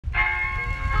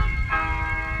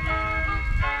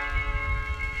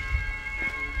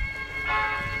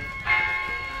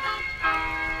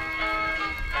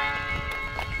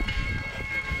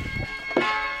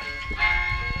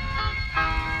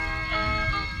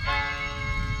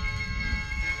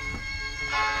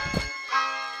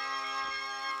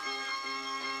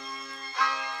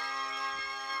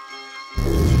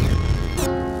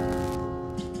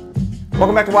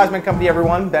Welcome back to Wise Men Company,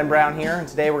 everyone. Ben Brown here, and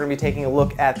today we're going to be taking a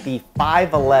look at the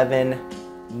 511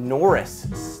 Norris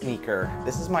Sneaker.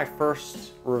 This is my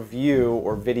first review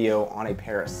or video on a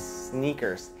pair of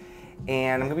sneakers,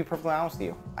 and I'm going to be perfectly honest with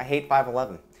you. I hate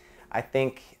 511. I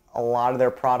think a lot of their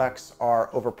products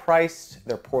are overpriced,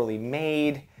 they're poorly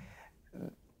made.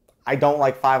 I don't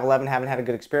like 511, haven't had a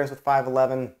good experience with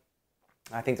 511.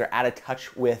 I think they're out of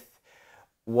touch with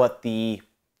what the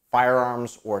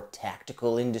firearms or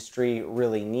tactical industry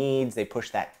really needs. They push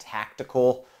that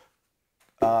tactical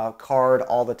card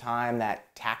all the time,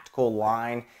 that tactical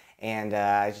line, and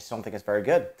I just don't think it's very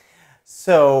good.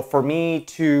 So for me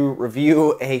to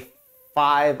review a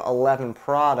 511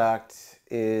 product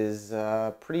is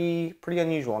pretty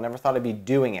unusual. I never thought I'd be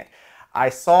doing it.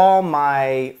 I saw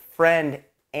my friend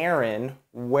Aaron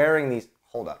wearing these.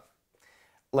 Hold up.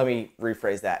 Let me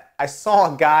rephrase that. I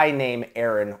saw a guy named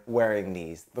Aaron wearing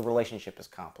these. The relationship is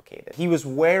complicated. He was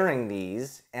wearing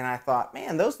these, and I thought,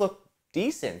 man, those look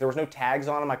decent. There was no tags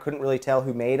on them. I couldn't really tell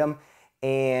who made them.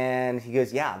 And he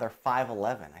goes, yeah, they're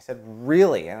 511. I said,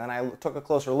 really? And then I took a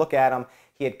closer look at them.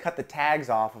 He had cut the tags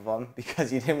off of them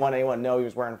because he didn't want anyone to know he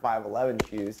was wearing 511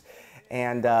 shoes.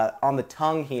 And on the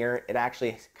tongue here, it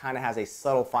actually kind of has a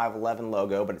subtle 511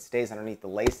 logo, but it stays underneath the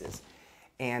laces.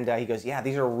 And he goes, yeah,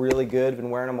 these are really good.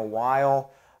 Been wearing them a while.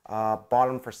 Bought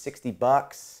them for 60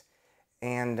 bucks.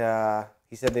 And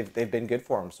he said they've been good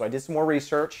for him. So I did some more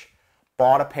research,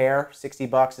 bought a pair, 60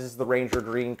 bucks. This is the Ranger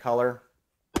Green color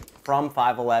from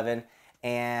 511.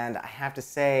 And I have to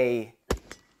say,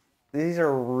 these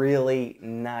are really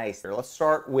nice. Let's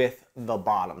start with the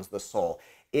bottoms, the sole.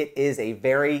 It is a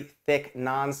very thick,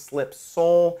 non-slip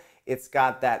sole. It's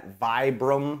got that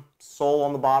Vibram sole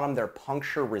on the bottom. They're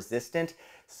puncture resistant.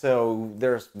 So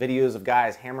there's videos of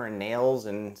guys hammering nails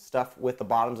and stuff with the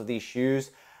bottoms of these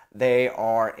shoes. They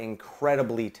are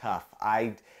incredibly tough.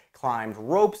 I climbed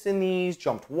ropes in these,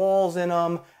 jumped walls in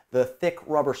them. The thick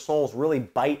rubber soles really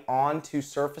bite onto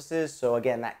surfaces. So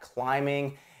again, that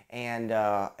climbing and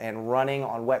running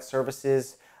on wet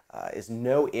surfaces is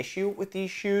no issue with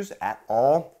these shoes at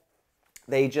all.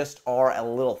 They just are a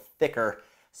little thicker.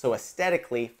 So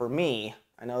aesthetically, for me,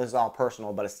 I know this is all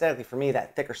personal, but aesthetically for me,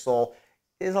 that thicker sole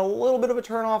is a little bit of a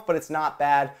turnoff, but it's not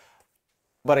bad.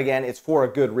 But again, it's for a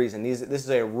good reason. This is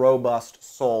a robust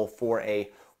sole for a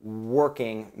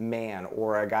working man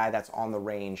or a guy that's on the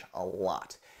range a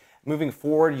lot. Moving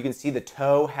forward, you can see the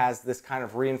toe has this kind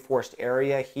of reinforced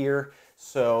area here,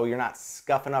 so you're not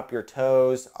scuffing up your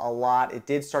toes a lot. It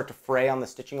did start to fray on the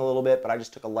stitching a little bit, but I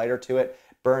just took a lighter to it,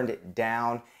 burned it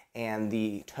down, and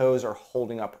the toes are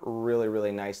holding up really,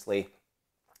 really nicely.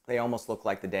 They almost look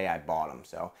like the day I bought them,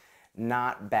 so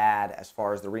not bad as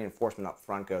far as the reinforcement up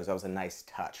front goes. That was a nice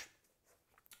touch.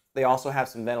 They also have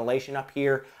some ventilation up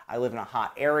here. I live in a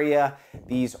hot area.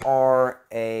 These are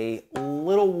a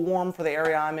little warm for the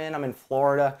area I'm in. I'm in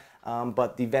Florida,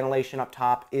 but the ventilation up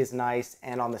top is nice,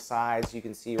 and on the sides, you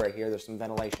can see right here, there's some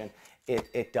ventilation.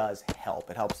 It does help.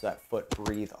 It helps that foot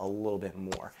breathe a little bit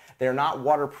more. They're not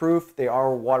waterproof. They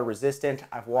are water resistant.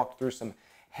 I've walked through some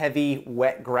heavy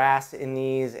wet grass in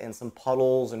these and some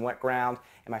puddles and wet ground,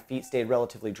 and my feet stayed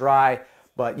relatively dry,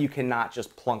 but you cannot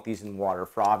just plunk these in water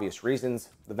for obvious reasons.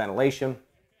 The ventilation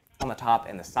on the top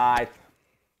and the side.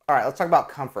 All right, let's talk about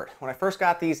comfort. When I first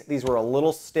got these were a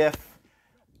little stiff.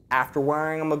 After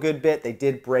wearing them a good bit, they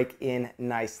did break in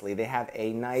nicely. They have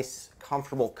a nice,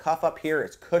 comfortable cuff up here.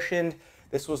 It's cushioned.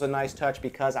 This was a nice touch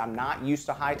because I'm not used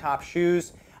to high top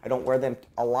shoes. I don't wear them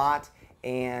a lot,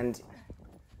 and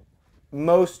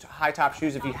most high top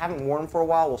shoes, if you haven't worn them for a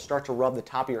while, will start to rub the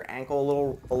top of your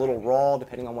ankle a little raw,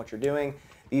 depending on what you're doing.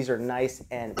 These are nice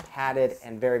and padded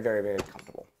and very, very, very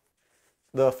comfortable.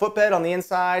 The footbed on the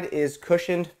inside is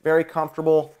cushioned, very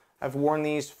comfortable. I've worn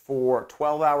these for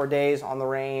 12-hour days on the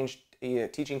range,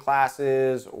 teaching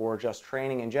classes or just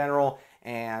training in general,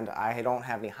 and I don't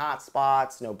have any hot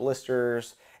spots, no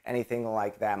blisters, anything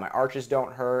like that. My arches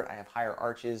don't hurt. I have higher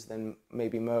arches than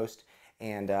maybe most,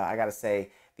 and I gotta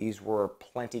say, these were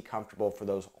plenty comfortable for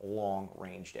those long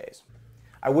range days.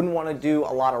 I wouldn't want to do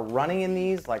a lot of running in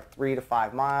these, like 3 to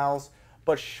 5 miles,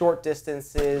 but short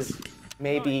distances,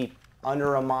 maybe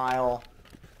under a mile,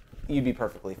 you'd be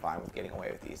perfectly fine with getting away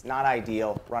with these. Not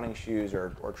ideal. Running shoes or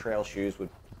trail shoes would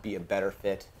be a better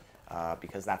fit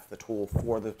because that's the tool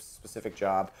for the specific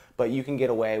job, but you can get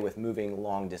away with moving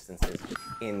long distances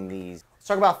in these. Let's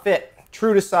talk about fit.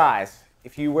 True to size.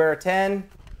 If you wear a 10,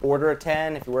 order a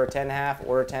 10. If you wear a 10.5,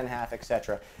 order a 10.5,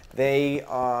 etc. They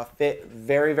fit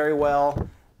very, very well.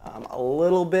 A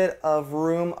little bit of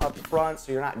room up front,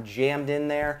 so you're not jammed in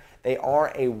there. They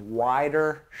are a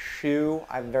wider shoe.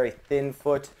 I have a very thin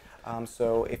foot,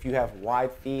 so if you have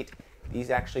wide feet, these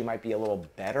actually might be a little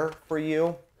better for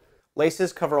you.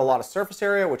 Laces cover a lot of surface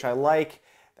area, which I like.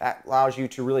 That allows you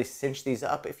to really cinch these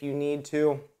up if you need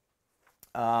to.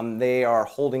 They are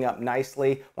holding up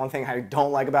nicely. One thing I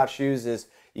don't like about shoes is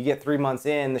you get 3 months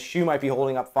in, the shoe might be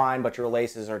holding up fine, but your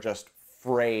laces are just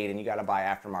frayed and you got to buy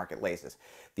aftermarket laces.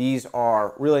 These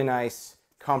are really nice,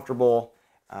 comfortable.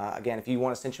 Again, if you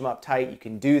want to cinch them up tight, you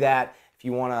can do that. If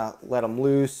you want to let them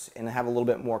loose and have a little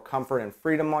bit more comfort and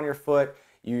freedom on your foot,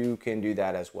 you can do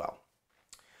that as well.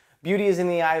 Beauty is in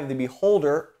the eye of the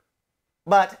beholder,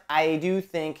 but I do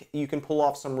think you can pull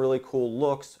off some really cool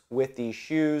looks with these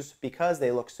shoes because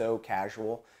they look so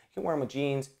casual. You can wear them with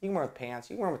jeans, you can wear them with pants,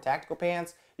 you can wear them with tactical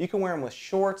pants, you can wear them with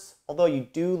shorts, although you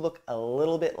do look a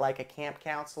little bit like a camp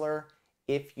counselor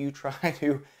if you try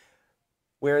to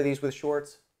wear these with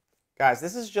shorts. Guys,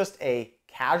 this is just a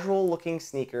casual looking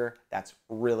sneaker that's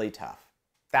really tough.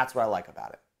 That's what I like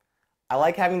about it. I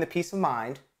like having the peace of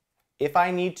mind. If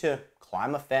I need to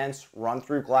climb a fence, run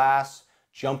through glass,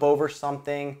 jump over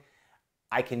something,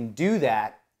 I can do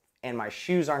that and my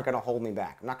shoes aren't going to hold me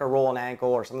back. I'm not going to roll an ankle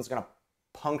or something's going to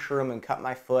puncture them and cut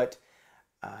my foot.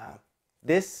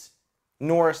 This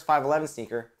Norris 511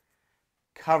 sneaker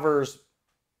covers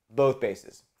both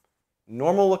bases.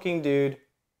 Normal looking dude,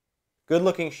 good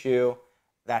looking shoe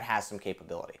that has some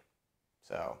capability.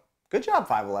 So good job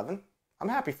 511. I'm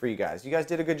happy for you guys. You guys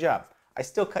did a good job. I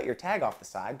still cut your tag off the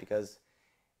side because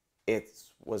it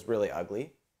was really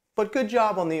ugly, but good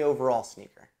job on the overall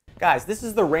sneaker. Guys, this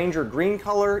is the Ranger green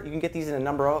color. You can get these in a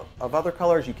number of other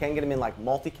colors. You can get them in like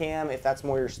multicam if that's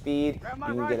more your speed.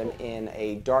 You can get them in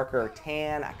a darker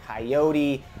tan, a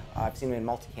coyote. I've seen them in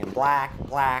multicam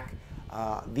black.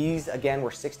 These again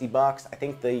were 60 bucks. I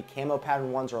think the camo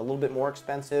pattern ones are a little bit more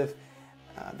expensive.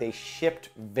 They shipped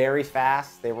very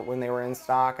fast. When they were in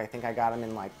stock. I think I got them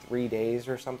in like 3 days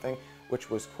or something,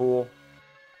 which was cool.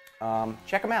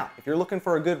 Check them out. If you're looking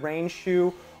for a good range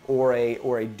shoe or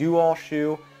a do-all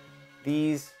shoe,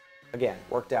 these, again,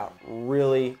 worked out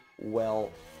really well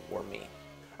for me.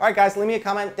 All right, guys, leave me a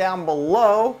comment down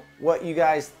below what you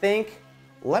guys think.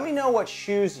 Let me know what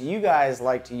shoes you guys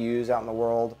like to use out in the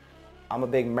world. I'm a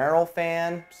big Merrell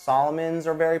fan. Solomon's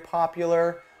are very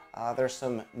popular. There's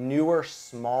some newer,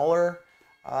 smaller,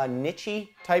 niche-y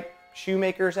type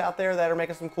shoemakers out there that are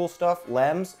making some cool stuff.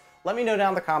 Lems. Let me know down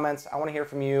in the comments. I want to hear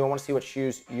from you. I want to see what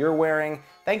shoes you're wearing.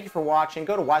 Thank you for watching.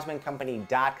 Go to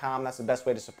wisemancompany.com. That's the best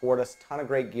way to support us. Ton of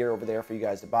great gear over there for you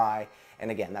guys to buy.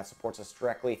 And again, that supports us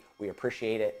directly. We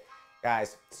appreciate it.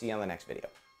 Guys, see you on the next video.